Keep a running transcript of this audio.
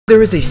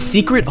There is a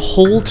secret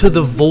hole to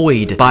the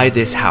void by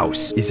this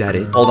house. Is that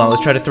it? Hold on,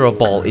 let's try to throw a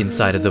ball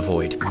inside of the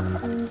void.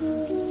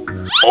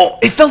 Oh,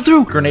 it fell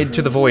through. Grenade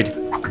to the void.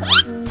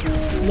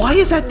 Why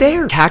is that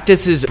there?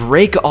 Cactuses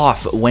break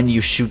off when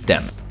you shoot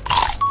them.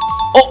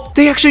 Oh,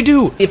 they actually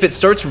do. If it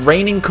starts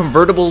raining,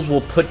 convertibles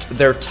will put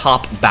their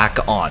top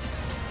back on.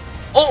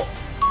 Oh,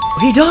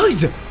 he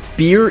does.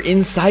 Beer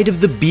inside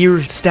of the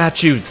beer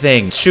statue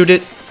thing. Shoot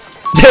it.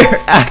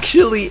 There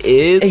actually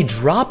is a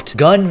dropped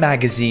gun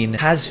magazine.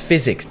 Has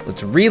physics.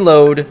 Let's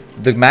reload.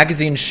 The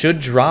magazine should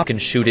drop. You can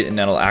shoot it and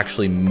it'll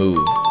actually move.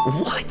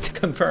 What?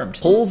 Confirmed.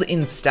 Holes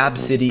in Stab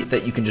City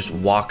that you can just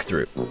walk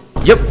through.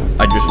 Yep,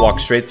 I just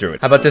walked straight through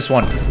it. How about this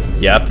one?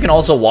 Yep, you can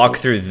also walk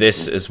through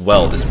this as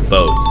well, this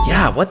boat.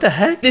 Yeah, what the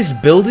heck? This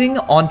building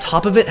on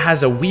top of it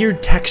has a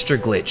weird texture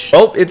glitch.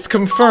 Oh, it's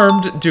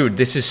confirmed. Dude,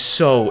 this is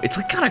so, it's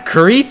like kind of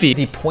creepy.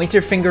 The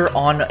pointer finger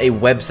on a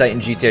website in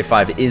GTA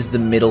 5 is the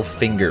middle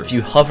finger. If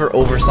you hover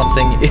over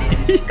something,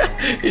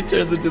 it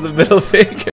turns into the middle finger.